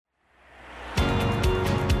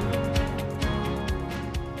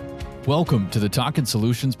Welcome to the Talkin'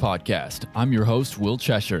 Solutions podcast. I'm your host, Will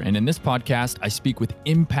Cheshire, and in this podcast, I speak with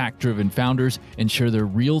impact-driven founders and share their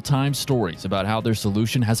real-time stories about how their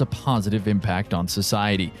solution has a positive impact on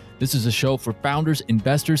society. This is a show for founders,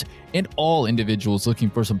 investors, and all individuals looking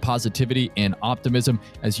for some positivity and optimism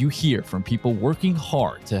as you hear from people working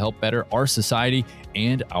hard to help better our society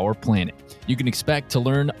and our planet. You can expect to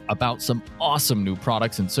learn about some awesome new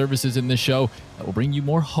products and services in this show that will bring you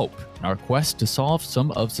more hope in our quest to solve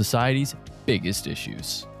some of society's biggest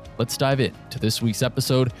issues. Let's dive into this week's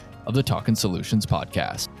episode of the Talkin' Solutions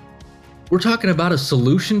podcast. We're talking about a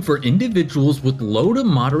solution for individuals with low to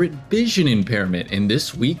moderate vision impairment in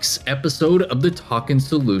this week's episode of the Talkin'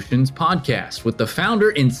 Solutions podcast with the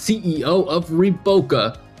founder and CEO of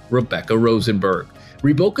ReBokeh, ReBokeh Rosenberg.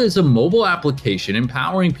 ReBokeh is a mobile application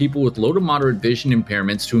empowering people with low to moderate vision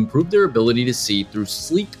impairments to improve their ability to see through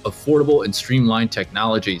sleek, affordable, and streamlined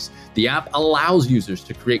technologies. The app allows users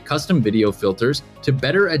to create custom video filters to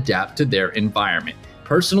better adapt to their environment.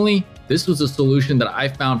 Personally, this was a solution that I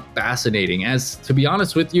found fascinating as, to be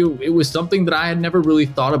honest with you, it was something that I had never really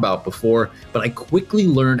thought about before, but I quickly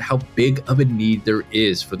learned how big of a need there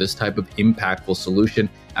is for this type of impactful solution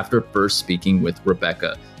after first speaking with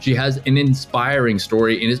ReBokeh. She has an inspiring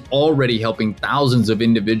story and is already helping thousands of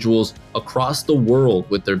individuals across the world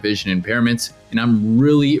with their vision impairments, and I'm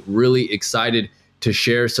really excited to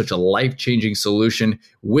share such a life-changing solution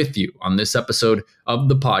with you on this episode of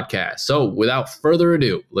the podcast. So without further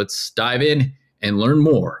ado, let's dive in and learn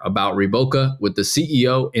more about ReBokeh with the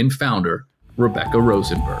CEO and founder, ReBokeh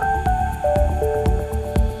Rosenberg.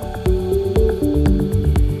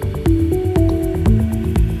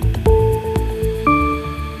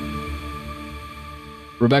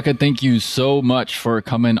 ReBokeh, thank you so much for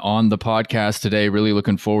coming on the podcast today. Really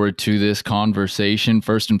looking forward to this conversation.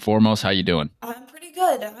 First and foremost, how you doing? I'm pretty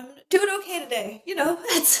good. I'm doing okay today. You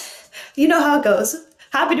know how it goes.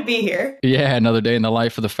 Happy to be here. Yeah, another day in the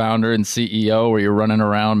life of the founder and CEO where you're running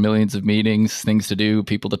around, millions of meetings, things to do,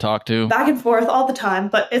 people to talk to. Back and forth all the time,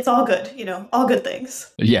 but it's all good, all good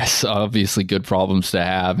things. Yes, obviously good problems to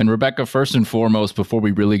have. And ReBokeh, first and foremost, before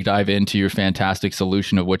we really dive into your fantastic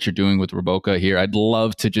solution of what you're doing with ReBokeh here, I'd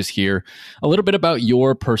love to just hear a little bit about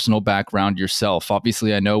your personal background yourself.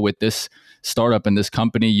 Obviously, I know with this startup and this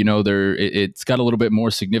company, it's got a little bit more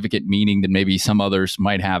significant meaning than maybe some others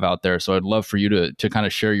might have out there. So I'd love for you to kind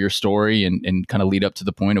of share your story and kind of lead up to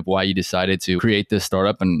the point of why you decided to create this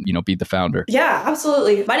startup and, be the founder. Yeah,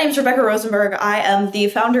 absolutely. My name is ReBokeh Rosenberg. I am the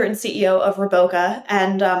founder and CEO of ReBokeh,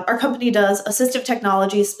 and our company does assistive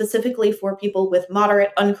technology specifically for people with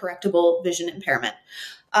moderate, uncorrectable vision impairment.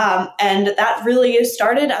 And that really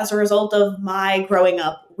started as a result of my growing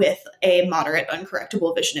up with a moderate,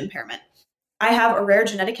 uncorrectable vision impairment. I have a rare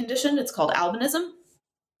genetic condition. It's called albinism.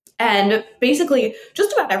 And basically,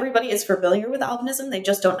 just about everybody is familiar with albinism. They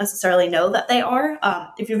just don't necessarily know that they are.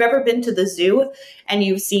 If you've ever been to the zoo and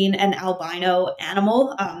you've seen an albino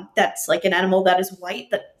animal, that's like an animal that is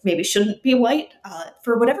white that maybe shouldn't be white.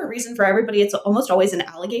 For whatever reason, for everybody, it's almost always an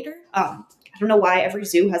alligator. I don't know why every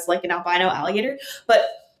zoo has like an albino alligator, but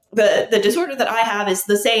the disorder that I have is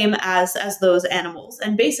the same as those animals.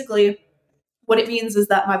 And basically, what it means is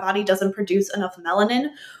that my body doesn't produce enough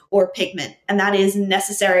melanin or pigment, and that is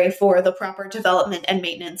necessary for the proper development and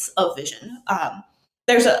maintenance of vision.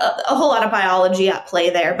 There's a whole lot of biology at play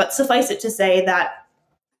there, but suffice it to say that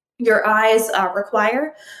your eyes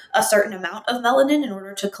require a certain amount of melanin in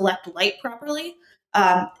order to collect light properly.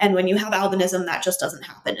 And when you have albinism, that just doesn't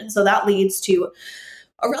happen. And so that leads to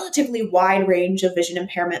a relatively wide range of vision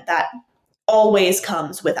impairment that always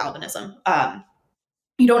comes with albinism.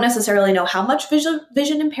 You don't necessarily know how much vision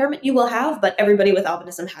impairment you will have, but everybody with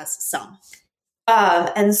albinism has some.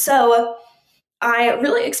 And so I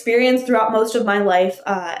really experienced throughout most of my life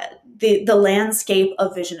the landscape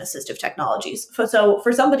of vision assistive technologies. So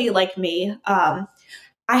for somebody like me, I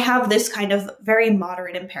have this kind of very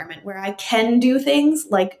moderate impairment where I can do things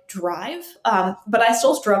like drive, but I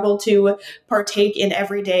still struggle to partake in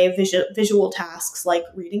everyday visual tasks like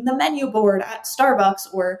reading the menu board at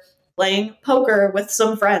Starbucks or playing poker with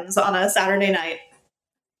some friends on a Saturday night.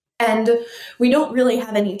 And we don't really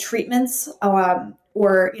have any treatments or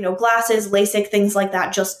glasses, LASIK, things like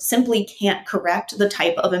that just simply can't correct the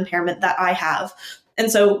type of impairment that I have. And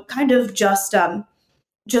so kind of just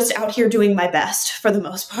out here doing my best for the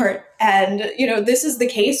most part. And, this is the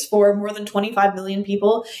case for more than 25 million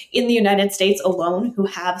people in the United States alone who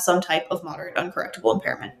have some type of moderate uncorrectable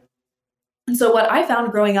impairment. And so what I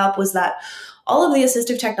found growing up was that all of the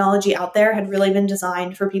assistive technology out there had really been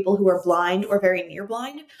designed for people who are blind or very near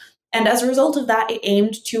blind. And as a result of that, it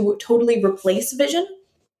aimed to totally replace vision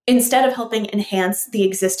instead of helping enhance the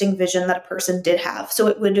existing vision that a person did have. So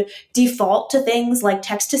it would default to things like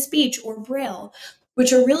text to speech or braille,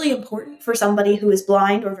 which are really important for somebody who is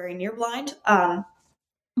blind or very near blind.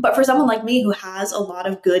 But for someone like me who has a lot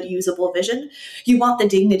of good usable vision, you want the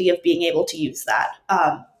dignity of being able to use that.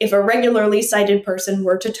 If a regularly sighted person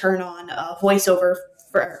were to turn on a voiceover,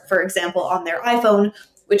 for example, on their iPhone,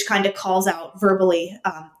 which kind of calls out verbally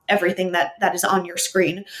everything that is on your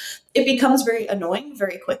screen, it becomes very annoying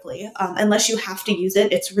very quickly. Unless you have to use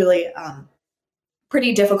it, it's really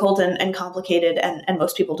pretty difficult and complicated, and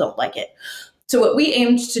most people don't like it. So what we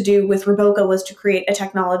aimed to do with ReBokeh was to create a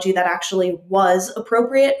technology that actually was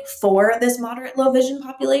appropriate for this moderate low vision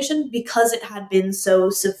population because it had been so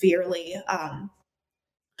severely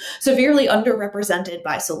underrepresented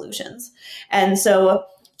by solutions. And so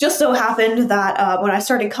just so happened that when I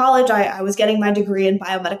started college, I was getting my degree in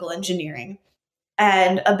biomedical engineering.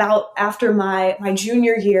 And about after my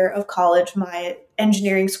junior year of college, my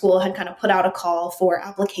engineering school had kind of put out a call for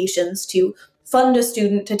applications to fund a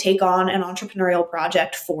student to take on an entrepreneurial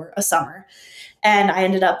project for a summer. And I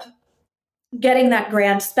ended up getting that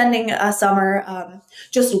grant, spending a summer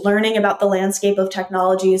just learning about the landscape of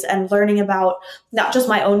technologies and learning about not just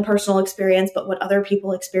my own personal experience, but what other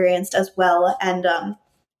people experienced as well. And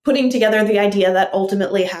putting together the idea that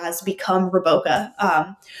ultimately has become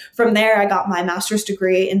ReBokeh. From there, I got my master's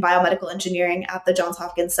degree in biomedical engineering at the Johns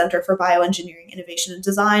Hopkins Center for Bioengineering, Innovation, and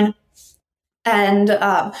Design, and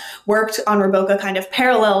worked on ReBokeh kind of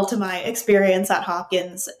parallel to my experience at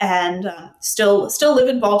Hopkins, and still live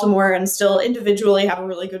in Baltimore and still individually have a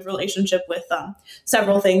really good relationship with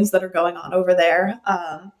several things that are going on over there.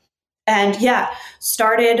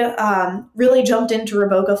 Really jumped into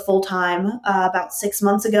ReBokeh full time about 6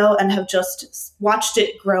 months ago, and have just watched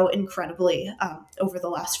it grow incredibly over the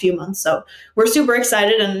last few months. So we're super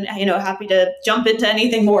excited and happy to jump into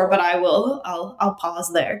anything more, but I'll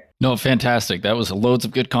pause there. No, fantastic. That was loads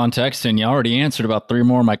of good context, and you already answered about 3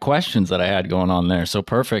 more of my questions that I had going on there. So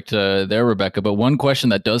perfect there, Rebecca. But one question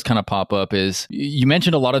that does kind of pop up is, you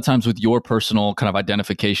mentioned a lot of times with your personal kind of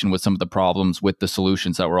identification with some of the problems with the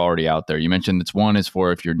solutions that were already out there. You mentioned one is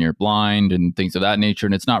for if you're near blind and things of that nature,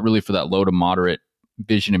 and it's not really for that low to moderate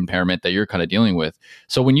vision impairment that you're kind of dealing with.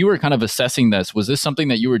 So when you were kind of assessing this, was this something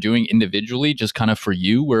that you were doing individually, just kind of for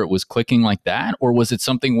you, where it was clicking like that? Or was it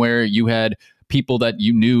something where you had people that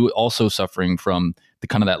you knew also suffering from the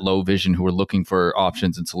kind of that low vision who were looking for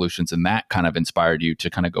options and solutions, and that kind of inspired you to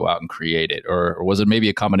kind of go out and create it? Or was it maybe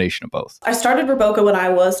a combination of both? I started ReBokeh when I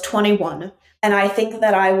was 21, and I think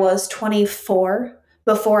that I was 24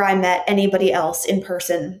 before I met anybody else in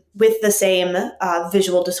person with the same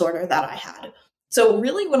visual disorder that I had. So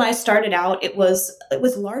really, when I started out, it was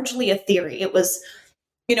largely a theory. It was,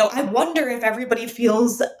 I wonder if everybody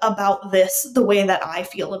feels about this the way that I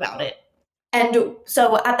feel about it. And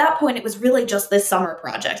so at that point, it was really just this summer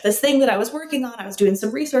project, this thing that I was working on. I was doing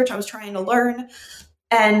some research. I was trying to learn.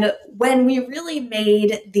 And when we really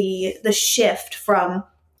made the shift from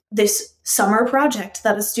this summer project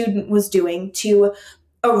that a student was doing to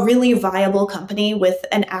a really viable company with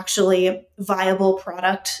an actually viable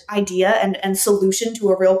product idea and solution to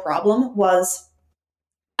a real problem, was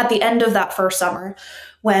at the end of that first summer,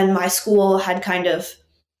 when my school had kind of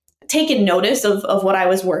taken notice of what I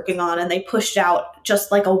was working on, and they pushed out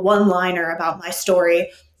just like a one-liner about my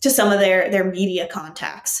story to some of their media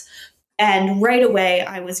contacts. And right away,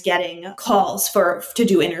 I was getting calls to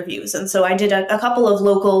do interviews. And so I did a couple of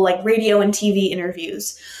local radio and TV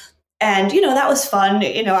interviews. And, that was fun.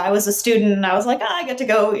 I was a student and I was like, I get to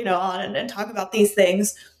go, on and talk about these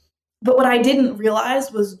things. But what I didn't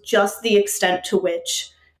realize was just the extent to which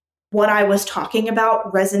what I was talking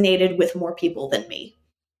about resonated with more people than me.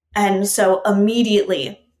 And so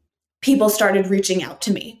immediately people started reaching out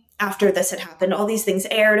to me after this had happened. All these things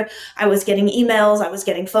aired. I was getting emails, I was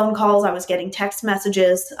getting phone calls, I was getting text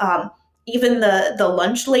messages. Even the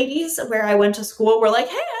lunch ladies where I went to school were like,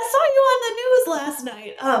 hey, I saw you on the news last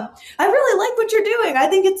night. I really like what you're doing. I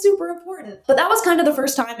think it's super important. But that was kind of the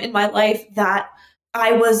first time in my life that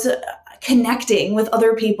I was connecting with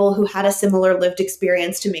other people who had a similar lived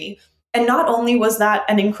experience to me. And not only was that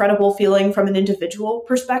an incredible feeling from an individual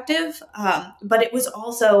perspective, but it was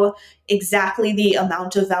also exactly the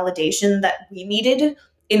amount of validation that we needed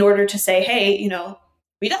in order to say, hey,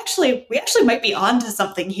 we actually might be onto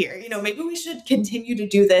something here. Maybe we should continue to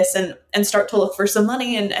do this and start to look for some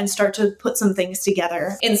money and start to put some things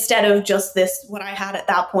together, instead of just this, what I had at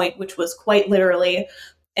that point, which was quite literally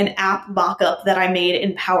an app mock-up that I made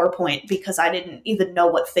in PowerPoint because I didn't even know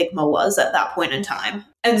what Figma was at that point in time.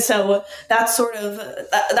 And so that's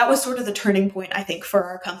that was sort of the turning point, I think, for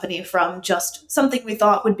our company, from just something we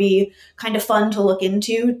thought would be kind of fun to look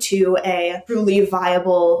into to a truly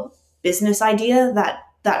viable business idea that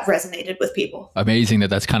resonated with people. Amazing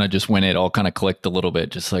that's kind of just when it all kind of clicked a little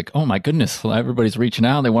bit, just like, oh my goodness, everybody's reaching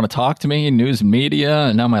out. They want to talk to me in news and media.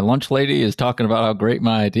 And now my lunch lady is talking about how great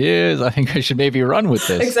my idea is. I think I should maybe run with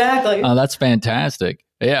this. Exactly. That's fantastic.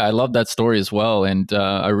 Yeah, I love that story as well. And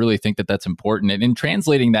I really think that's important. And in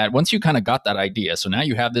translating that, once you kind of got that idea, so now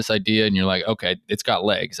you have this idea and you're like, okay, it's got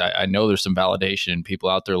legs. I know there's some validation and people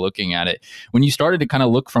out there looking at it. When you started to kind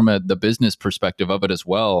of look from the business perspective of it as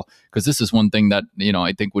well, because this is one thing that,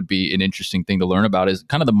 I think would be an interesting thing to learn about, is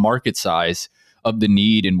kind of the market size of the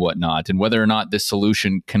need and whatnot, and whether or not this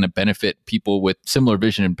solution can benefit people with similar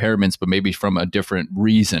vision impairments, but maybe from a different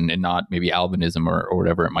reason and not maybe albinism or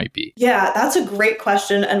whatever it might be. Yeah, that's a great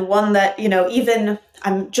question, and one that, even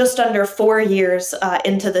I'm just under 4 years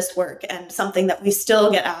into this work, and something that we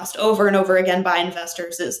still get asked over and over again by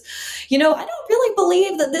investors is, I don't really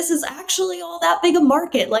believe that this is actually all that big a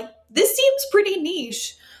market. Like, this seems pretty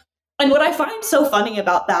niche. And what I find so funny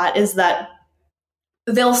about that is that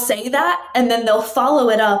they'll say that, and then they'll follow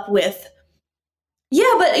it up with,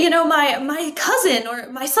 yeah, but my cousin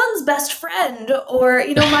or my son's best friend or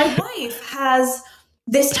my wife has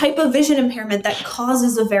this type of vision impairment that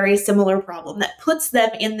causes a very similar problem that puts them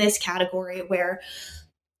in this category where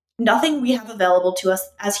nothing we have available to us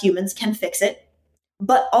as humans can fix it,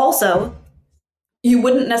 but also you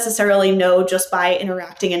wouldn't necessarily know just by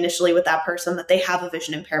interacting initially with that person that they have a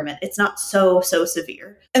vision impairment. It's not so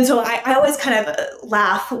severe. And so I always kind of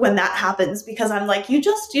laugh when that happens, because I'm like, you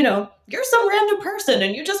just, you're some random person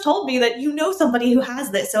and you just told me that you know somebody who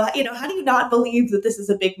has this. So, how do you not believe that this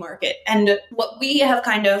is a big market? And what we have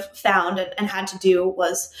kind of found and had to do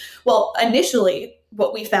was, well, initially,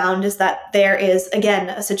 what we found is that there is, again,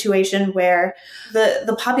 a situation where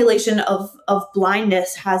the population of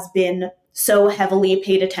blindness has been so heavily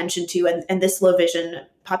paid attention to, and this low vision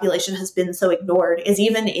population has been so ignored, is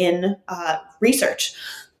even in research.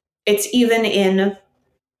 It's even in,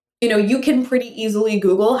 you can pretty easily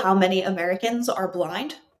Google how many Americans are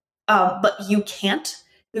blind, but you can't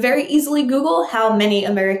very easily Google how many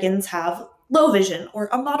Americans have low vision or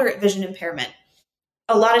a moderate vision impairment.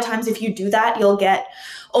 A lot of times if you do that, you'll get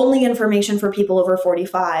only information for people over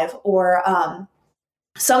 45 or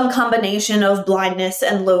some combination of blindness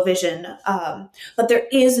and low vision. But there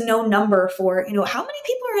is no number for, how many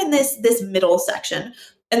people are in this middle section.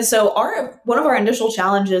 And so one of our initial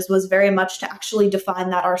challenges was very much to actually define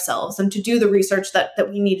that ourselves and to do the research that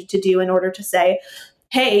we needed to do in order to say,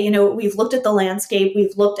 hey, we've looked at the landscape,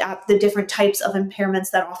 we've looked at the different types of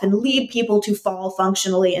impairments that often lead people to fall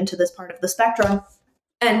functionally into this part of the spectrum.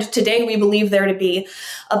 And today we believe there to be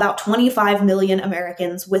about 25 million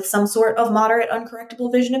Americans with some sort of moderate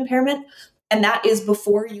uncorrectable vision impairment. And that is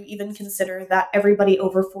before you even consider that everybody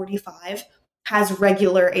over 45 has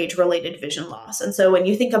regular age-related vision loss. And so when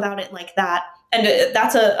you think about it like that, and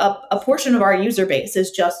that's a portion of our user base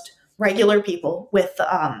is just regular people with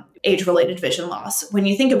age-related vision loss. When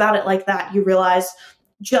you think about it like that, you realize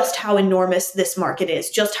just how enormous this market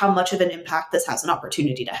is, just how much of an impact this has an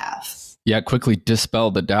opportunity to have. Yeah, quickly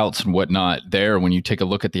dispel the doubts and whatnot there when you take a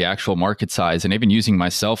look at the actual market size. And even using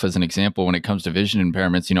myself as an example when it comes to vision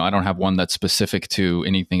impairments, I don't have one that's specific to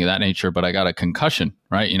anything of that nature, but I got a concussion,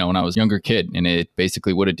 right? When I was a younger kid, and it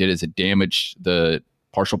basically what it did is it damaged the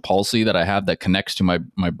partial palsy that I have that connects to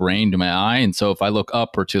my brain to my eye. And so if I look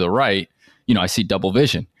up or to the right, I see double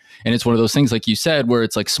vision. And it's one of those things, like you said, where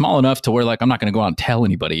it's like small enough to where like I'm not going to go out and tell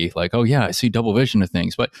anybody like, oh yeah, I see double vision of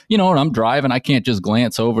things. But when I'm driving, I can't just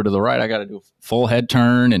glance over to the right. I got to do a full head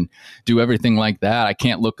turn and do everything like that. I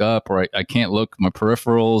can't look up, or I can't look my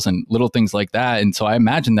peripherals and little things like that. And so I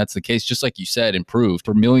imagine that's the case, just like you said, improved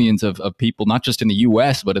for millions of people, not just in the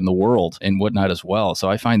US, but in the world and whatnot as well. So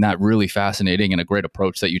I find that really fascinating and a great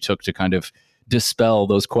approach that you took to kind of dispel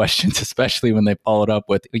those questions, especially when they followed up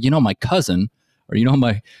with, my cousin, or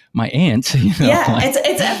my aunt. Yeah,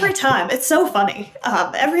 it's every time. It's so funny.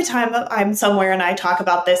 Every time I'm somewhere and I talk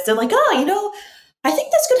about this, they're like, I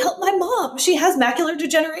think this could help my mom. She has macular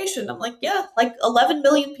degeneration. I'm like, yeah, like 11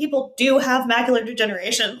 million people do have macular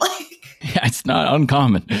degeneration. Like, Yeah, it's not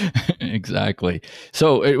uncommon. Exactly.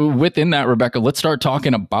 So within that, ReBokeh, let's start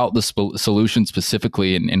talking about the solution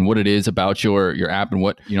specifically and what it is about your app and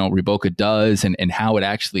what, ReBokeh does and how it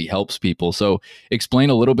actually helps people. So explain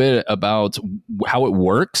a little bit about how it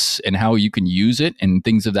works and how you can use it and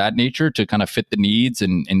things of that nature to kind of fit the needs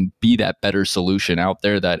and be that better solution out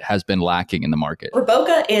there that has been lacking in the market.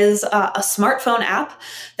 ReBokeh is a smartphone app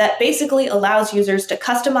that basically allows users to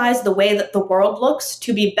customize the way that the world looks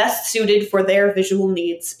to be best suited for their visual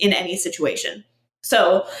needs in any situation.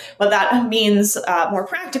 So what that means more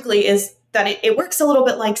practically is that it works a little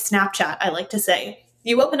bit like Snapchat, I like to say.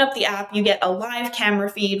 You open up the app, you get a live camera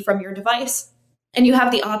feed from your device, and you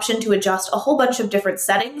have the option to adjust a whole bunch of different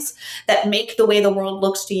settings that make the way the world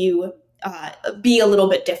looks to you be a little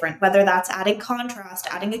bit different, whether that's adding contrast,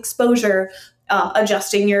 adding exposure,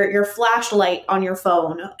 adjusting your flashlight on your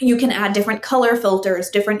phone. You can add different color filters,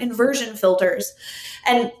 different inversion filters.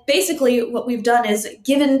 And basically what we've done is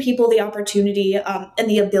given people the opportunity and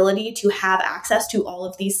the ability to have access to all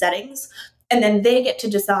of these settings. And then they get to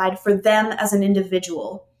decide for them as an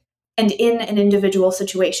individual and in an individual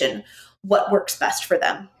situation, what works best for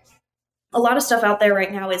them. A lot of stuff out there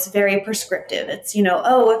right now is very prescriptive. It's,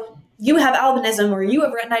 oh, you have albinism or you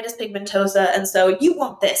have retinitis pigmentosa, and so you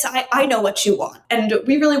want this. I know what you want. And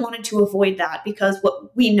we really wanted to avoid that because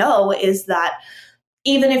what we know is that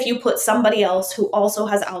even if you put somebody else who also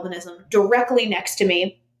has albinism directly next to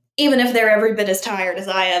me, even if they're every bit as tired as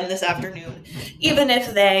I am this afternoon, even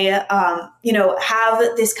if they,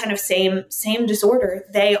 have this kind of same disorder,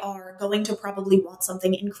 they are going to probably want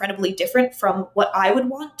something incredibly different from what I would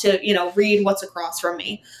want to, read what's across from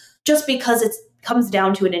me, just because it comes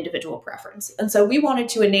down to an individual preference. And so we wanted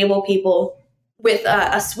to enable people with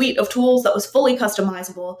a suite of tools that was fully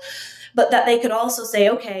customizable, but that they could also say,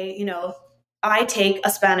 okay, I take a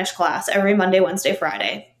Spanish class every Monday, Wednesday,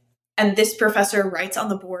 Friday. And this professor writes on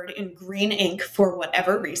the board in green ink for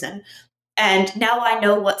whatever reason. And now I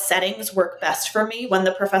know what settings work best for me when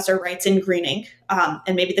the professor writes in green ink.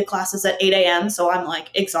 And maybe the class is at 8 a.m., so I'm like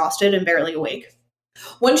exhausted and barely awake.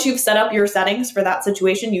 Once you've set up your settings for that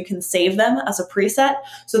situation, you can save them as a preset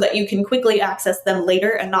so that you can quickly access them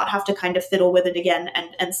later and not have to kind of fiddle with it again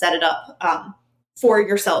and set it up for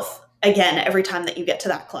yourself again every time that you get to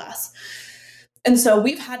that class. And so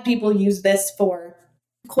we've had people use this for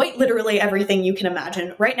quite literally everything you can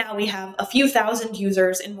imagine. Right now, we have a few thousand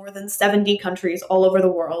users in more than 70 countries all over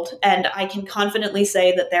the world. And I can confidently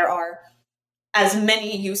say that there are as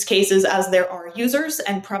many use cases as there are users,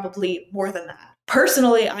 and probably more than that.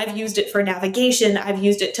 Personally, I've used it for navigation. I've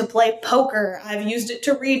used it to play poker. I've used it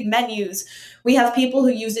to read menus. We have people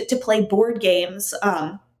who use it to play board games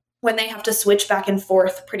when they have to switch back and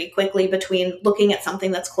forth pretty quickly between looking at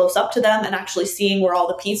something that's close up to them and actually seeing where all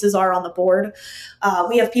the pieces are on the board.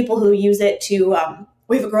 We have people who use it to,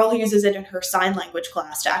 we have a girl who uses it in her sign language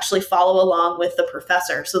class to actually follow along with the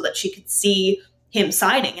professor so that she could see him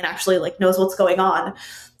signing and actually knows what's going on.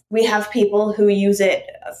 We have people who use it,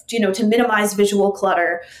 to minimize visual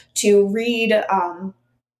clutter, to read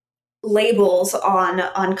labels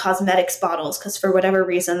on cosmetics bottles, because for whatever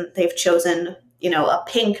reason they've chosen a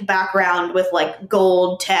pink background with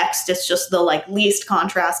gold text. It's just the least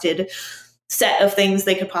contrasted set of things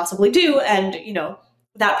they could possibly do. And,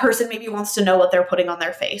 that person maybe wants to know what they're putting on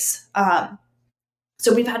their face.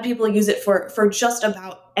 So we've had people use it for just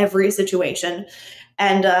about every situation.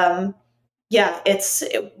 And,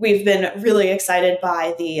 we've been really excited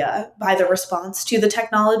by the response to the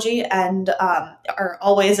technology, and are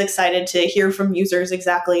always excited to hear from users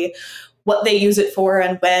exactly what they use it for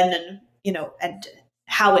and when, and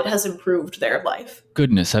how it has improved their life.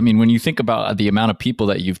 Goodness. I mean, when you think about the amount of people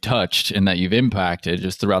that you've touched and that you've impacted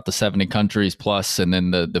just throughout the 70 countries plus, and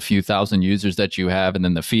then the few thousand users that you have, and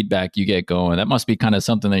then the feedback you get going, that must be kind of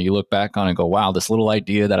something that you look back on and go, wow, this little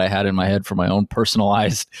idea that I had in my head for my own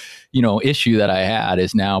personalized, issue that I had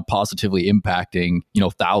is now positively impacting,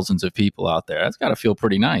 thousands of people out there. That's got to feel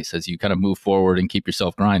pretty nice as you kind of move forward and keep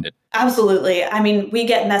yourself grinded. Absolutely. I mean, we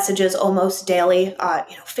get messages almost daily,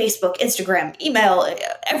 Facebook, Instagram, email,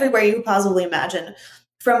 everywhere you could possibly imagine,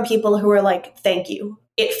 from people who are like, thank you.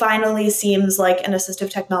 It finally seems like an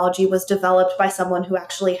assistive technology was developed by someone who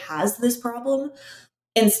actually has this problem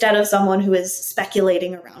instead of someone who is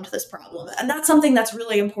speculating around this problem. And that's something that's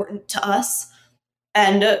really important to us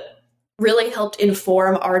and really helped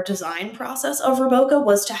inform our design process of ReBokeh,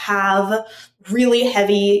 was to have really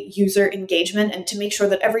heavy user engagement and to make sure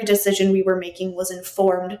that every decision we were making was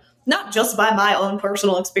informed not just by my own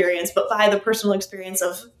personal experience, but by the personal experience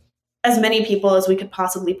of as many people as we could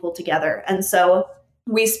possibly pull together. And so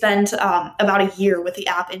We spent about a year with the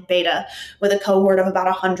app in beta with a cohort of about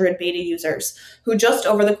 100 beta users who just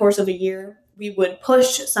over the course of a year, we would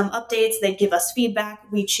push some updates. They'd give us feedback.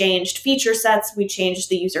 We changed feature sets. We changed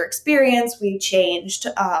the user experience. We changed,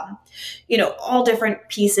 all different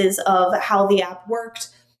pieces of how the app worked,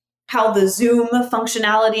 how the Zoom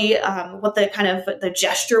functionality, what the kind of the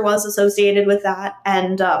gesture was associated with that.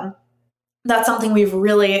 And that's something we've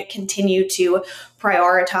really continued to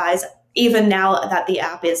prioritize even now that the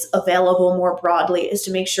app is available more broadly, is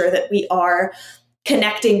to make sure that we are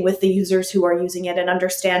connecting with the users who are using it and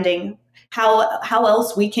understanding how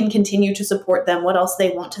else we can continue to support them, what else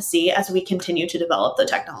they want to see as we continue to develop the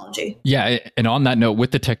technology. Yeah. And on that note,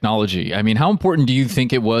 with the technology, I mean, how important do you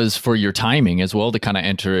think it was for your timing as well to kind of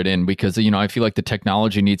enter it in? Because, I feel like the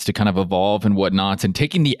technology needs to kind of evolve and whatnot. And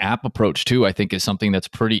taking the app approach too, I think is something that's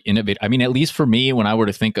pretty innovative. I mean, at least for me, when I were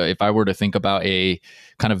to think, if I were to think about a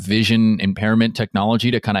kind of vision impairment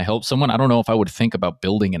technology to kind of help someone, I don't know if I would think about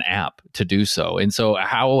building an app to do so. And so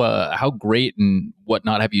how great and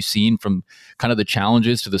whatnot have you seen from kind of the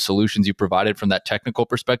challenges to the solutions you provided from that technical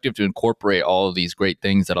perspective to incorporate all of these great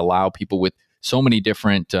things that allow people with so many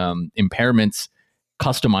different impairments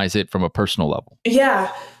customize it from a personal level?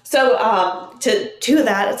 Yeah. So to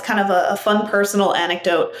that, it's kind of a fun personal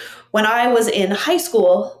anecdote. When I was in high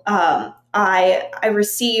school, I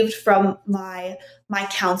received from my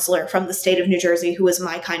counselor from the state of New Jersey, who was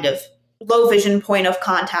my kind of low vision point of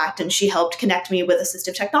contact, and she helped connect me with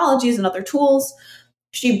assistive technologies and other tools.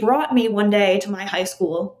 She brought me one day to my high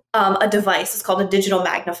school a device. It's called a digital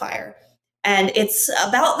magnifier. And it's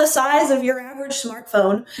about the size of your average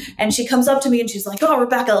smartphone. And she comes up to me and she's like, "Oh,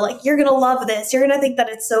 Rebecca, like, you're going to love this. You're going to think that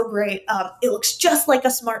it's so great. It looks just like a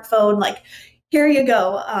smartphone. Like, here you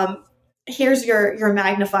go. Here's your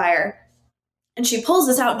magnifier." And she pulls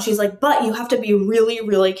this out and she's like, "But you have to be really,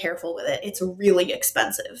 really careful with it. It's really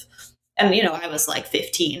expensive." And, I was like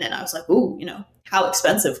 15 and I was like, "Ooh, how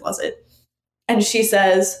expensive was it?" And she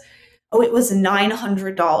says, "Oh, it was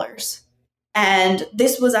 $900. And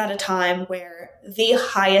this was at a time where the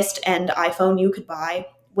highest end iPhone you could buy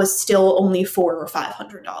was still only $400 or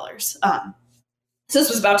 $500. So this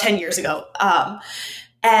was about 10 years ago.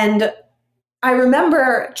 And I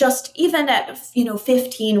remember just even at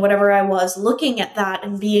 15, whatever I was, looking at that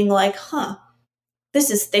and being like, this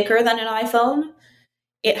is thicker than an iPhone.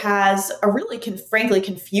 It has a really, frankly,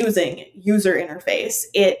 confusing user interface.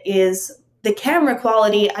 It is the camera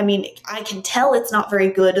quality. I mean, I can tell it's not very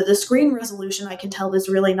good. The screen resolution, I can tell, is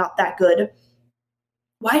really not that good.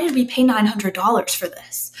 Why did we pay $900 for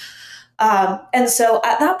this?" And so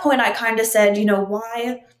at that point, I kind of said,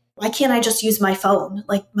 why can't I just use my phone?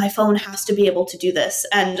 Like, my phone has to be able to do this.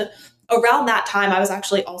 And around that time, I was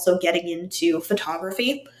actually also getting into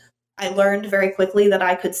photography. I learned very quickly that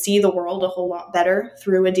I could see the world a whole lot better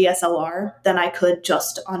through a DSLR than I could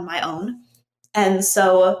just on my own. And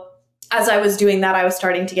so as I was doing that, I was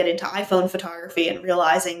starting to get into iPhone photography and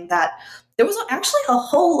realizing that there was actually a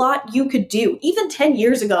whole lot you could do, even 10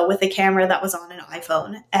 years ago, with a camera that was on an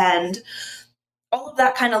iPhone. And all of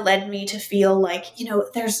that kind of led me to feel like,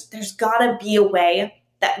 there's got to be a way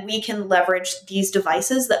that we can leverage these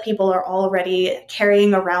devices that people are already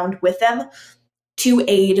carrying around with them to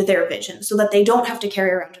aid their vision, so that they don't have to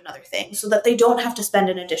carry around another thing, so that they don't have to spend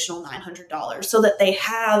an additional $900, so that they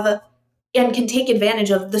have and can take advantage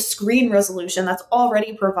of the screen resolution that's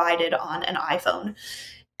already provided on an iPhone.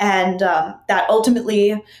 And that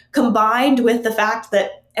ultimately, combined with the fact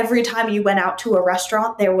that every time you went out to a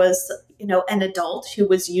restaurant, there was, an adult who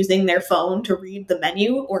was using their phone to read the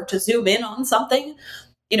menu or to zoom in on something.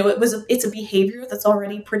 It's a behavior that's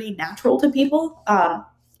already pretty natural to people.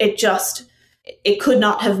 It could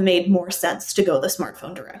not have made more sense to go the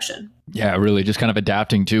smartphone direction. Yeah, really just kind of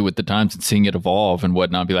adapting to with the times and seeing it evolve and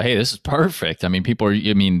whatnot. Be like, hey, this is perfect. I mean,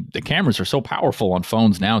 the cameras are so powerful on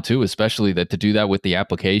phones now too, especially that to do that with the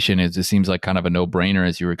application, it just seems like kind of a no-brainer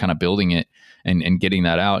as you were kind of building it and getting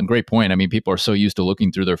that out. And great point. I mean, people are so used to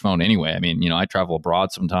looking through their phone anyway. I mean, I travel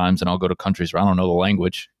abroad sometimes and I'll go to countries where I don't know the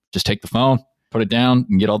language. Just take the phone, put it down,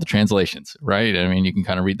 and get all the translations, right? I mean, you can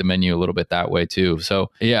kind of read the menu a little bit that way too.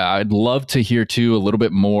 So yeah, I'd love to hear too a little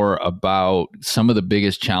bit more about some of the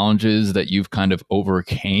biggest challenges that you've kind of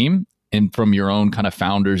overcame and from your own kind of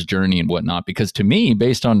founder's journey and whatnot. Because to me,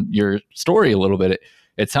 based on your story a little bit,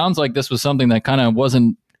 it sounds like this was something that kind of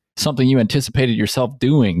wasn't something you anticipated yourself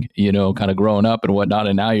doing, kind of growing up and whatnot.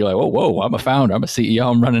 And now you're like, whoa, I'm a founder, I'm a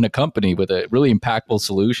CEO, I'm running a company with a really impactful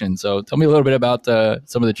solution. So tell me a little bit about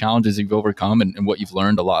some of the challenges you've overcome and what you've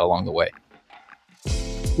learned a lot along the way.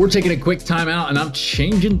 We're taking a quick time out and I'm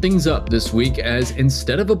changing things up this week as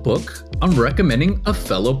instead of a book, I'm recommending a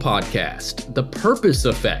fellow podcast. The Purpose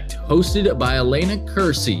Effect, hosted by Elena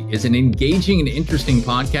Kersey, is an engaging and interesting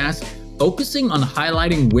podcast focusing on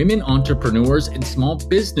highlighting women entrepreneurs and small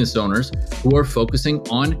business owners who are focusing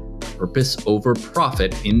on purpose over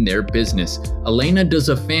profit in their business. Elena does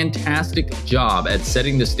a fantastic job at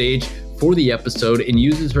setting the stage for the episode and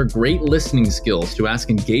uses her great listening skills to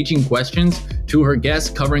ask engaging questions to her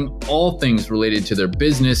guests, covering all things related to their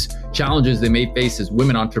business, challenges they may face as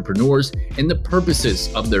women entrepreneurs, and the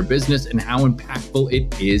purposes of their business and how impactful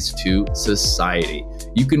it is to society.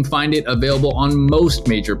 You can find it available on most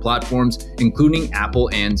major platforms, including Apple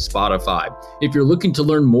and Spotify. If you're looking to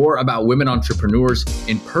learn more about women entrepreneurs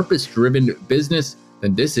and purpose-driven business,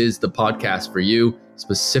 then this is the podcast for you,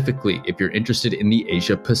 specifically if you're interested in the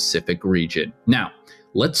Asia Pacific region. Now,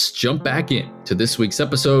 let's jump back in to this week's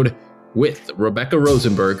episode with ReBokeh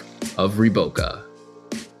Rosenberg of ReBokeh.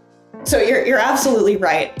 So you're absolutely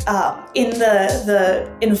right. In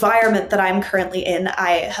the environment that I'm currently in,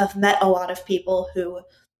 I have met a lot of people who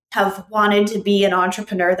have wanted to be an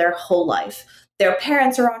entrepreneur their whole life. Their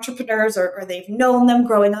parents are entrepreneurs or they've known them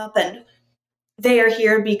growing up, and they are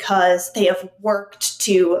here because they have worked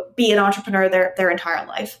to be an entrepreneur their entire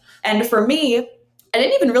life. And for me, I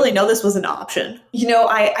didn't even really know this was an option. You know,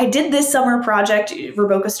 I did this summer project.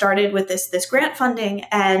 ReBokeh started with this grant funding,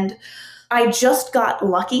 and I just got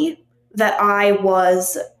lucky that I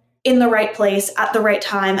was in the right place at the right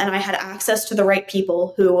time, and I had access to the right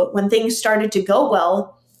people who, when things started to go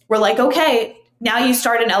well, were like, okay, now you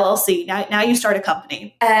start an LLC. Now you start a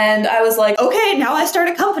company. And I was like, okay, now I start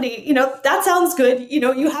a company. You know, that sounds good. You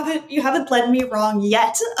know, you haven't led me wrong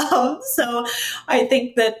yet. So I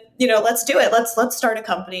think that, you know, let's do it. Let's start a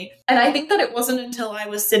company. And I think that it wasn't until I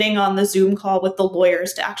was sitting on the Zoom call with the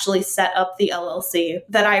lawyers to actually set up the LLC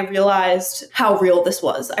that I realized how real this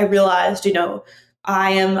was. I realized, you know,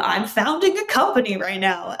 I'm founding a company right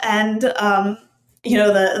now. And, you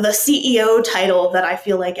know, the CEO title that I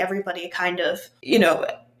feel like everybody kind of, you know,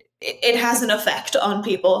 it has an effect on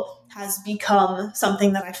people, has become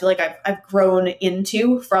something that I feel like I've grown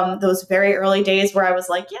into from those very early days where I was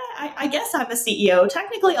like, yeah, I guess I'm a CEO.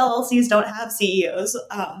 Technically, LLCs don't have CEOs.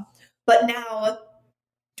 But now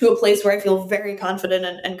to a place where I feel very confident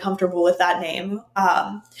and comfortable with that name.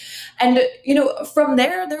 And, you know, from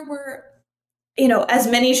there were, you know, as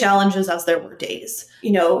many challenges as there were days.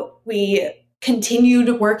 You know, we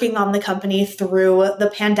continued working on the company through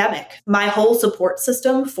the pandemic. My whole support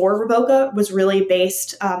system for ReBokeh was really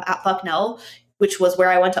based at Bucknell, which was where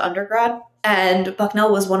I went to undergrad. And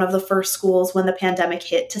Bucknell was one of the first schools when the pandemic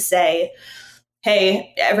hit to say,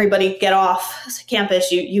 hey, everybody get off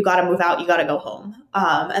campus. You got to move out. You got to go home.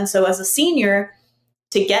 And so as a senior,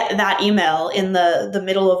 to get that email in the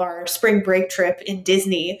middle of our spring break trip in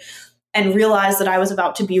Disney and realize that I was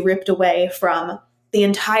about to be ripped away from the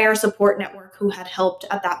entire support network who had helped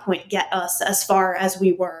at that point get us as far as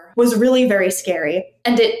we were was really very scary.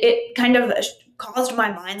 And it kind of caused my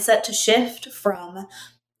mindset to shift from,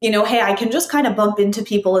 you know, hey, I can just kind of bump into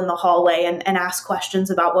people in the hallway and ask questions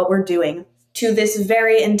about what we're doing, to this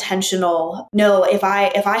very intentional, no, if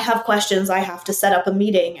I have questions, I have to set up a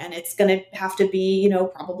meeting, and it's going to have to be, you know,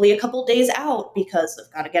 probably a couple days out because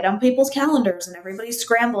I've got to get on people's calendars and everybody's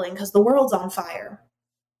scrambling because the world's on fire.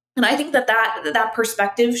 And I think that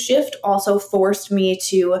perspective shift also forced me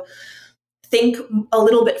to think a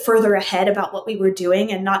little bit further ahead about what we were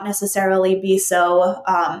doing and not necessarily be so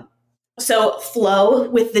flow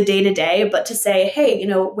with the day-to-day, but to say, hey, you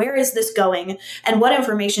know, where is this going? And what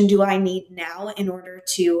information do I need now in order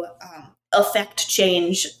to affect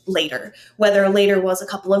change later, whether later was a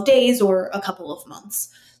couple of days or a couple of months.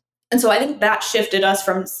 And so I think that shifted us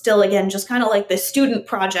from still, again, just kind of like this student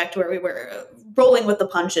project where we were rolling with the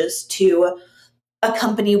punches to a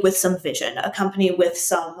company with some vision, a company with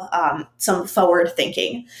some forward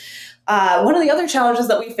thinking. One of the other challenges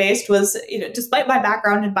that we faced was, you know, despite my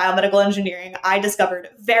background in biomedical engineering, I discovered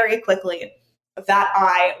very quickly that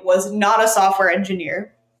I was not a software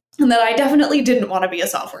engineer and that I definitely didn't want to be a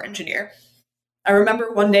software engineer. I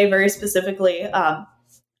remember one day very specifically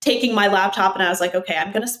taking my laptop and I was like, okay,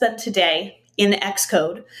 I'm going to spend today in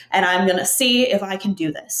Xcode and I'm going to see if I can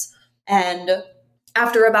do this. And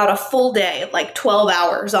after about a full day, like 12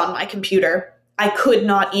 hours on my computer, I could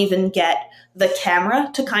not even get the camera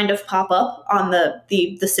to kind of pop up on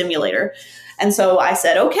the simulator. And so I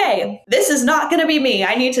said, okay, this is not going to be me.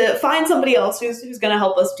 I need to find somebody else who's going to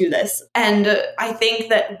help us do this. And I think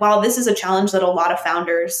that while this is a challenge that a lot of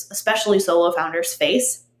founders, especially solo founders,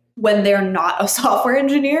 face when they're not a software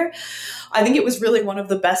engineer, I think it was really one of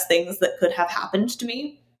the best things that could have happened to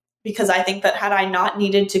me. because I think that had I not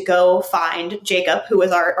needed to go find Jacob, who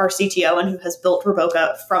is our CTO and who has built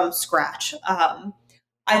ReBokeh from scratch,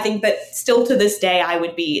 I think that still to this day, I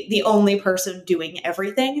would be the only person doing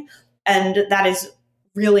everything. And that is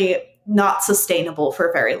really not sustainable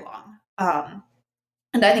for very long.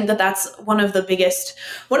 And I think that that's one of the biggest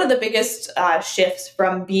shifts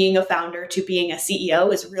from being a founder to being a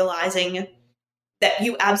CEO is realizing that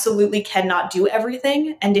you absolutely cannot do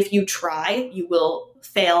everything. And if you try, you will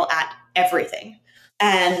fail at everything.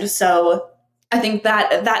 And so I think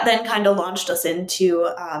that then kind of launched us into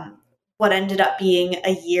what ended up being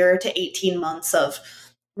a year to 18 months of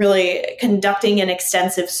really conducting an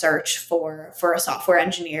extensive search for a software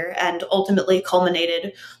engineer, and ultimately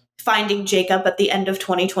culminated finding Jacob at the end of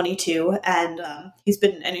 2022. And he's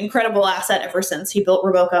been an incredible asset ever since. He built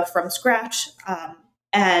ReBokeh from scratch.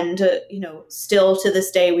 And still to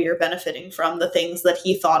this day, we are benefiting from the things that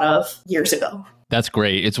he thought of years ago. That's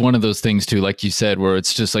great. It's one of those things too, like you said, where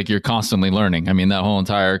it's just like you're constantly learning. I mean, that whole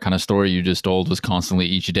entire kind of story you just told was constantly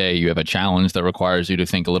each day you have a challenge that requires you to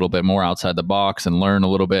think a little bit more outside the box and learn a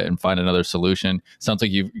little bit and find another solution. Sounds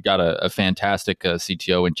like you've got a fantastic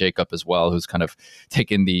CTO in Jacob as well, who's kind of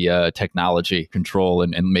taken the technology control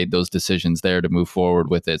and made those decisions there to move forward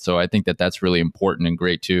with it. So I think that that's really important and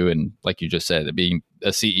great too. And like you just said, being a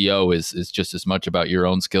CEO is just as much about your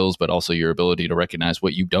own skills, but also your ability to recognize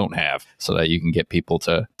what you don't have so that you can get people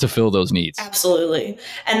to fill those needs. Absolutely.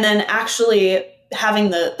 And then actually having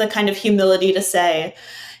the kind of humility to say,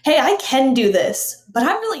 hey, I can do this, but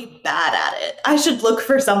I'm really bad at it. I should look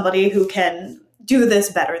for somebody who can do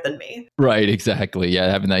this better than me. Right, exactly. Yeah,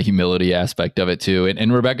 having that humility aspect of it too.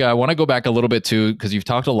 And Rebecca, I want to go back a little bit too, because you've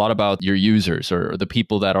talked a lot about your users or the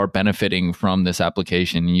people that are benefiting from this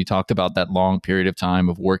application. And you talked about that long period of time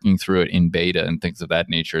of working through it in beta and things of that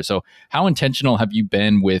nature. So how intentional have you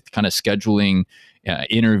been with kind of scheduling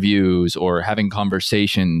interviews or having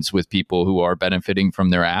conversations with people who are benefiting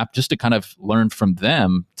from their app, just to kind of learn from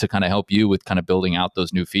them to kind of help you with kind of building out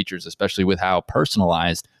those new features, especially with how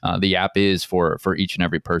personalized the app is for each and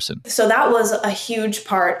every person? So that was a huge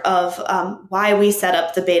part of why we set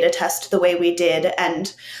up the beta test the way we did.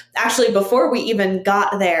 And actually, before we even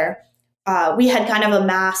got there, we had kind of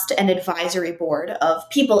amassed an advisory board of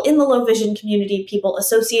people in the low vision community, people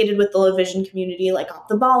associated with the low vision community, like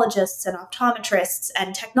ophthalmologists and optometrists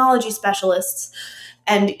and technology specialists.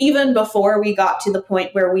 And even before we got to the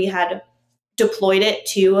point where we had deployed it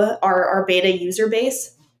to our beta user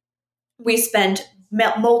base, we spent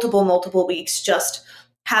multiple weeks just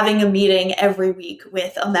having a meeting every week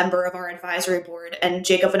with a member of our advisory board. And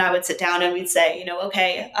Jacob and I would sit down and we'd say,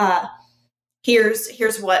 okay,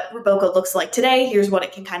 here's what ReBokeh looks like today. Here's what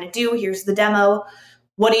it can kind of do. Here's the demo.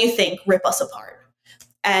 What do you think? Rip us apart.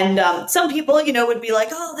 And some people, would be like,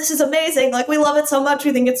 oh, this is amazing. Like, we love it so much.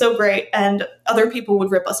 We think it's so great. And other people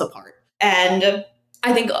would rip us apart. And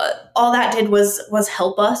I think all that did was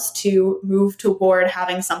help us to move toward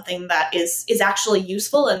having something that is actually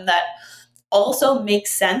useful and that also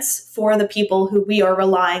makes sense for the people who we are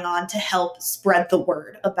relying on to help spread the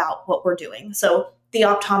word about what we're doing. So the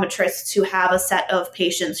optometrists who have a set of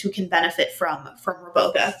patients who can benefit from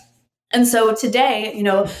ReBokeh. And so today,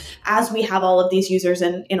 as we have all of these users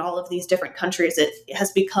in all of these different countries, it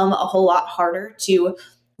has become a whole lot harder to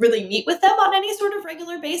really meet with them on any sort of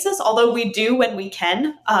regular basis, although we do when we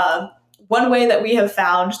can. One way that we have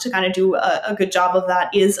found to kind of do a good job of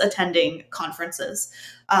that is attending conferences.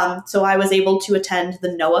 So I was able to attend the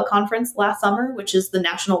NOAA conference last summer, which is the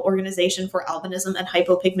National Organization for Albinism and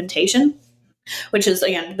Hypopigmentation, which is,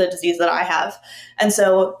 again, the disease that I have. And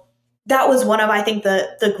so that was one of, I think,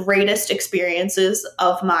 the greatest experiences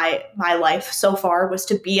of my life so far, was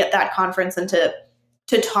to be at that conference and to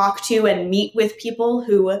talk to and meet with people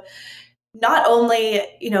who not only,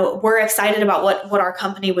 were excited about what our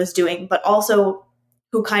company was doing, but also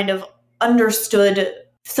who kind of understood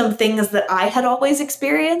some things that I had always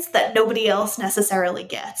experienced that nobody else necessarily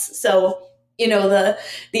gets. So, the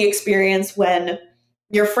experience when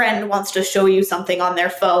your friend wants to show you something on their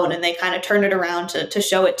phone and they kind of turn it around to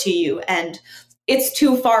show it to you, and it's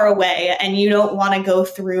too far away and you don't want to go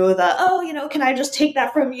through can I just take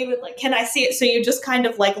that from you? And like, can I see it? So you just kind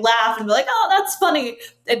of like laugh and be like, oh, that's funny.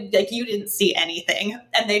 And like, you didn't see anything,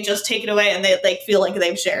 and they just take it away and they like feel like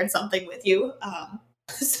they've shared something with you.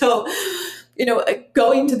 So,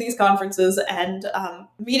 going to these conferences and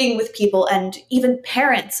meeting with people and even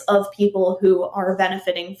parents of people who are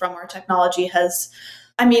benefiting from our technology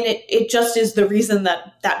it just is the reason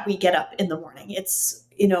that we get up in the morning. It's,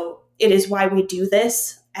 it is why we do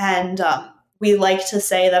this. And we like to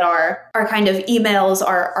say that our kind of emails,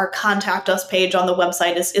 our contact us page on the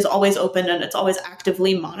website is always open and it's always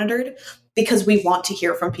actively monitored because we want to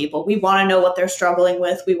hear from people. We want to know what they're struggling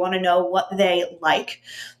with. We want to know what they like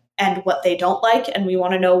and what they don't like. And we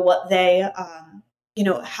want to know what they,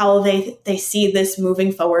 how they see this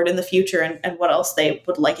moving forward in the future and what else they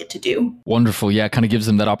would like it to do. Wonderful. Yeah, it kind of gives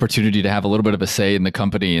them that opportunity to have a little bit of a say in the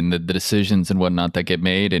company and the decisions and whatnot that get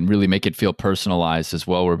made and really make it feel personalized as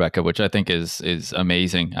well, Rebokeh, which I think is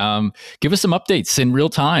amazing. Give us some updates in real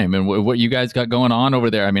time and what you guys got going on over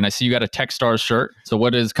there. I mean, I see you got a Techstars shirt. So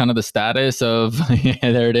what is kind of the status of,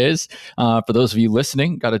 there it is. For those of you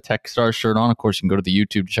listening, got a Techstars shirt on. Of course, you can go to the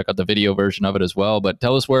YouTube to check out the video version of it as well. But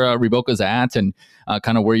tell us where ReBokeh's at and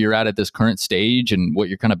kind of where you're at this current stage and what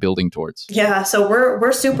you're kind of building towards. Yeah, so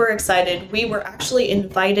we're super excited. We were actually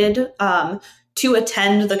invited to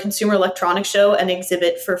attend the Consumer Electronics Show and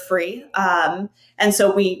exhibit for free. And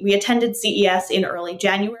so we attended CES in early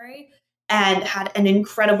January and had an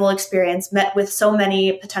incredible experience, met with so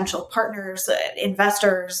many potential partners,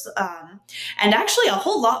 investors, and actually a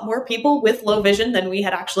whole lot more people with low vision than we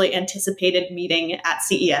had actually anticipated meeting at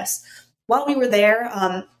CES. While we were there,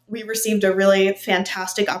 we received a really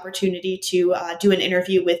fantastic opportunity to do an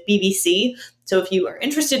interview with BBC. So if you are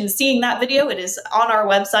interested in seeing that video, it is on our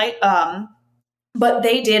website. But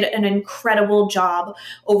they did an incredible job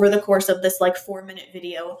over the course of this 4-minute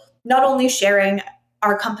video, not only sharing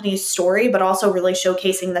our company's story, but also really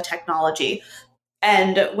showcasing the technology.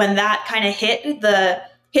 And when that kind of hit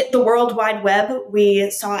the World Wide Web,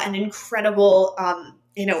 we saw an incredible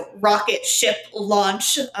rocket ship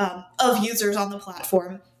launch of users on the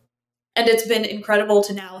platform. And it's been incredible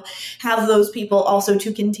to now have those people also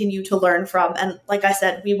to continue to learn from. And like I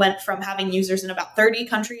said, we went from having users in about 30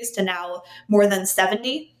 countries to now more than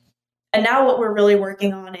 70. And now what we're really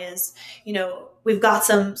working on is, we've got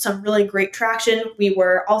some really great traction. We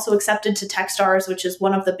were also accepted to Techstars, which is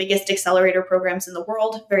one of the biggest accelerator programs in the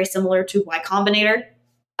world, very similar to Y Combinator.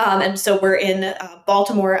 And so we're in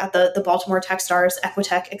Baltimore at the Baltimore Techstars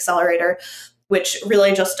Equitech Accelerator, which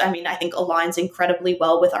really just, I think aligns incredibly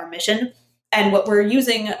well with our mission. And what we're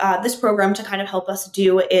using this program to kind of help us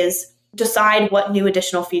do is decide what new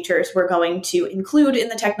additional features we're going to include in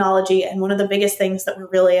the technology. And one of the biggest things that we're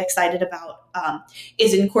really excited about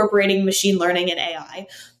is incorporating machine learning and AI.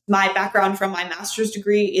 My background from my master's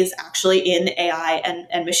degree is actually in AI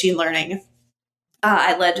and machine learning.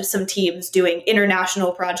 I led some teams doing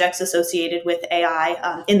international projects associated with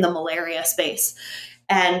AI in the malaria space.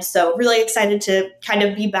 And so really excited to kind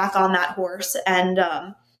of be back on that horse and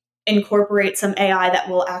incorporate some AI that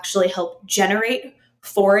will actually help generate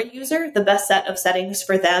for a user the best set of settings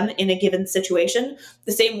for them in a given situation.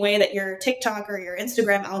 The same way that your TikTok or your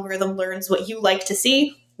Instagram algorithm learns what you like to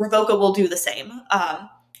see, ReBokeh will do the same.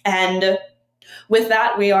 And with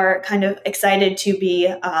that, we are kind of excited to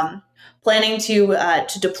be planning to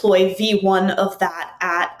deploy V1 of that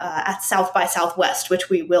at South by Southwest, which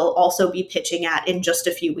we will also be pitching at in just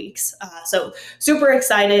a few weeks. So super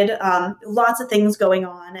excited, lots of things going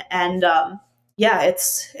on, and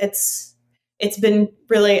it's been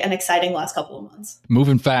really an exciting last couple of months.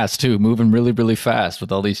 Moving fast too, moving really, really fast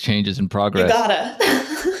with all these changes and progress. You gotta.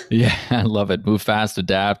 Yeah, I love it. Move fast,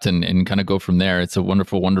 adapt, and kind of go from there. It's a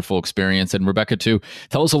wonderful, wonderful experience. And Rebokeh, too,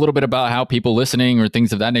 tell us a little bit about how people listening or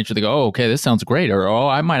things of that nature, they go, oh, okay, this sounds great. Or, oh,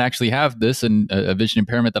 I might actually have this and a vision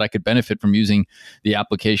impairment that I could benefit from using the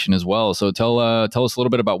application as well. So tell us a little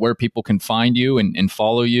bit about where people can find you and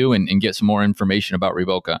follow you and get some more information about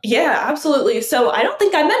ReBokeh. Yeah, absolutely. So I don't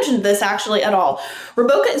think I mentioned this actually at all.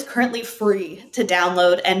 ReBokeh is currently free to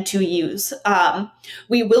download and to use.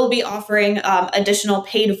 We will be offering additional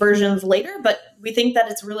paid versions later, but we think that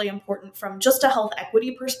it's really important from just a health equity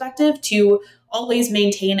perspective to always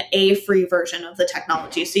maintain a free version of the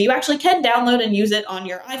technology. So you actually can download and use it on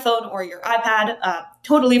your iPhone or your iPad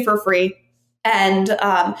totally for free. And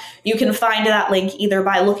you can find that link either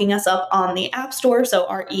by looking us up on the App Store, so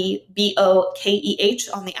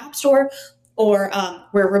ReBokeh on the App Store, or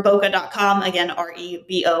we're ReBokeh.com, again,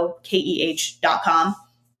 ReBokeh.com.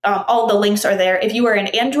 All the links are there. If you are an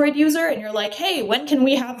Android user and you're like, hey, when can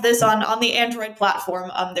we have this on the Android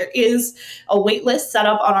platform? There is a wait list set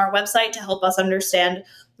up on our website to help us understand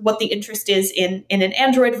what the interest is in an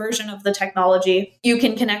Android version of the technology. You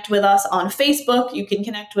can connect with us on Facebook. You can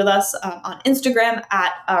connect with us on Instagram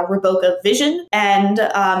at ReBokeh Vision. And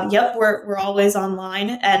we're always online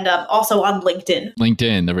and also on LinkedIn.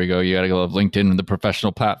 LinkedIn, there we go. You got to love LinkedIn and the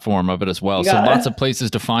professional platform of it as well. So lots of places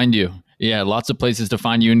to find you. Yeah, lots of places to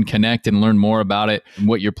find you and connect and learn more about it and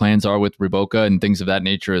what your plans are with ReBokeh and things of that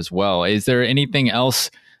nature as well. Is there anything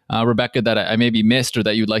else ReBokeh, that I maybe missed or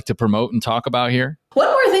that you'd like to promote and talk about here? One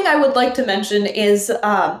more thing I would like to mention is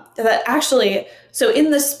that actually, so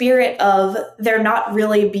in the spirit of there not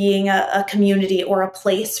really being a community or a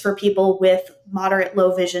place for people with moderate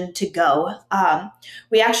low vision to go,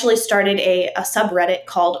 we actually started a subreddit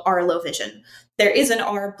called R Low Vision. There is an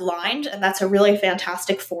R Blind, and that's a really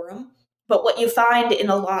fantastic forum. But what you find in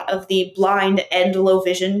a lot of the blind and low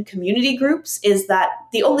vision community groups is that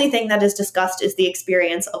the only thing that is discussed is the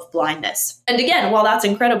experience of blindness. And again, while that's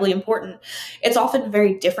incredibly important, it's often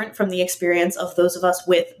very different from the experience of those of us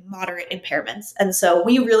with moderate impairments. And so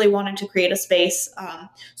we really wanted to create a space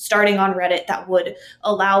starting on Reddit that would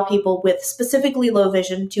allow people with specifically low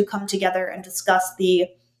vision to come together and discuss the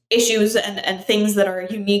issues and things that are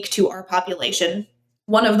unique to our population.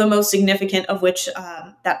 One of the most significant of which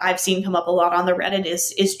that I've seen come up a lot on the Reddit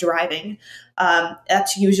is driving.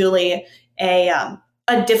 That's usually a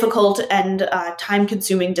difficult and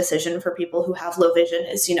time-consuming decision for people who have low vision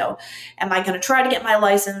is, am I going to try to get my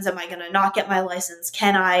license? Am I going to not get my license?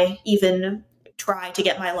 Can I even try to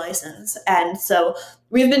get my license? And so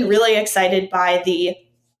we've been really excited by the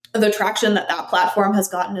traction that platform has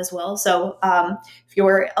gotten as well. So if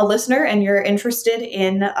you're a listener and you're interested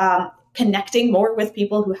in connecting more with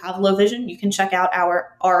people who have low vision, you can check out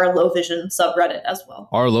our low vision subreddit as well.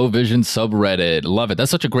 Our low vision subreddit. Love it.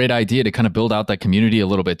 That's such a great idea to kind of build out that community a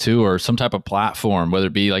little bit too, or some type of platform, whether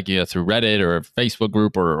it be like through Reddit or a Facebook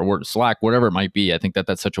group or Slack, whatever it might be. I think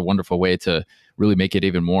that's such a wonderful way to really make it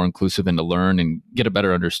even more inclusive and to learn and get a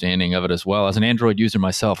better understanding of it as well. As an Android user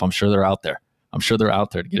myself, I'm sure they're out there.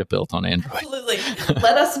 To get it built on Android. Absolutely.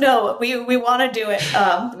 Let us know. We want to do it.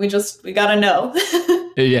 We got to know.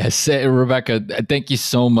 Yes. ReBokeh, thank you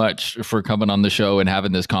so much for coming on the show and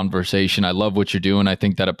having this conversation. I love what you're doing. I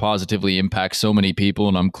think that it positively impacts so many people,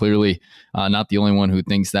 and I'm clearly not the only one who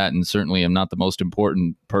thinks that, and certainly am not the most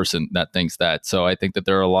important person that thinks that. So I think that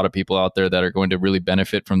there are a lot of people out there that are going to really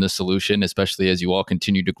benefit from this solution, especially as you all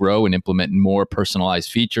continue to grow and implement more personalized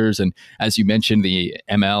features. And as you mentioned, the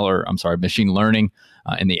machine learning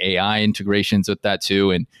and the AI integrations with that too,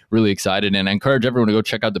 and really excited. And I encourage everyone to go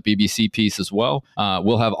check out the BBC piece as well.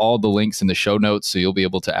 We'll have all the links in the show notes, so you'll be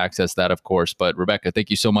able to access that, of course. But ReBokeh, thank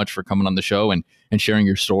you so much for coming on the show and sharing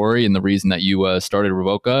your story and the reason that you started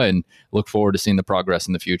ReBokeh, and look forward to seeing the progress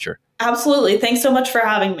in the future. Absolutely. Thanks so much for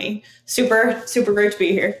having me. Super, super great to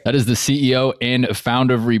be here. That is the CEO and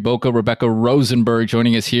founder of ReBokeh, Rebecca Rosenberg,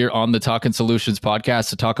 joining us here on the Talkin' Solutions podcast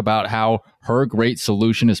to talk about how her great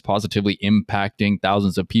solution is positively impacting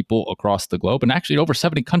thousands of people across the globe, and actually in over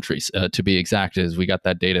 70 countries to be exact, as we got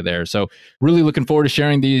that data there. So really looking forward to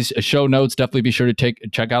sharing these show notes. Definitely be sure to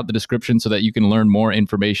check out the description so that you can learn more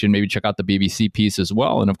information. Maybe check out the BBC piece as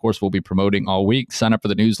well. And of course, we'll be promoting all week. Sign up for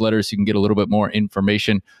the newsletter so you can get a little bit more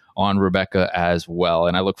information on ReBokeh as well.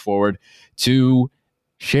 And I look forward to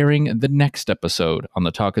sharing the next episode on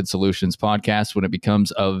the Talkin' Solutions podcast when it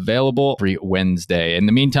becomes available every Wednesday. In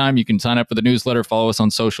the meantime, you can sign up for the newsletter, follow us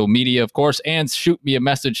on social media, of course, and shoot me a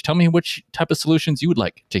message. Tell me which type of solutions you would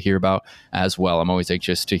like to hear about as well. I'm always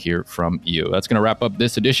anxious to hear from you. That's going to wrap up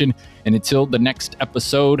this edition. And until the next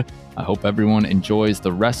episode, I hope everyone enjoys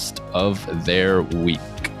the rest of their week.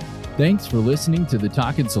 Thanks for listening to the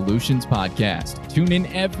Talkin' Solutions podcast. Tune in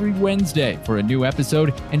every Wednesday for a new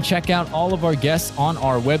episode and check out all of our guests on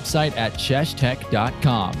our website at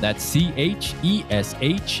cheshtech.com. That's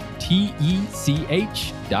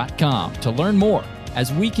CHESHTECH.com to learn more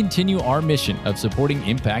as we continue our mission of supporting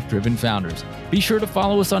impact-driven founders. Be sure to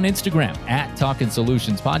follow us on Instagram at Talkin'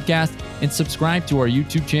 Solutions Podcast and subscribe to our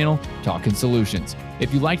YouTube channel, Talkin' Solutions.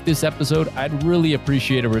 If you liked this episode, I'd really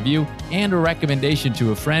appreciate a review and a recommendation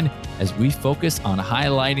to a friend as we focus on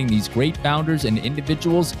highlighting these great founders and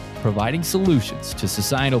individuals providing solutions to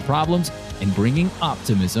societal problems and bringing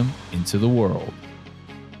optimism into the world.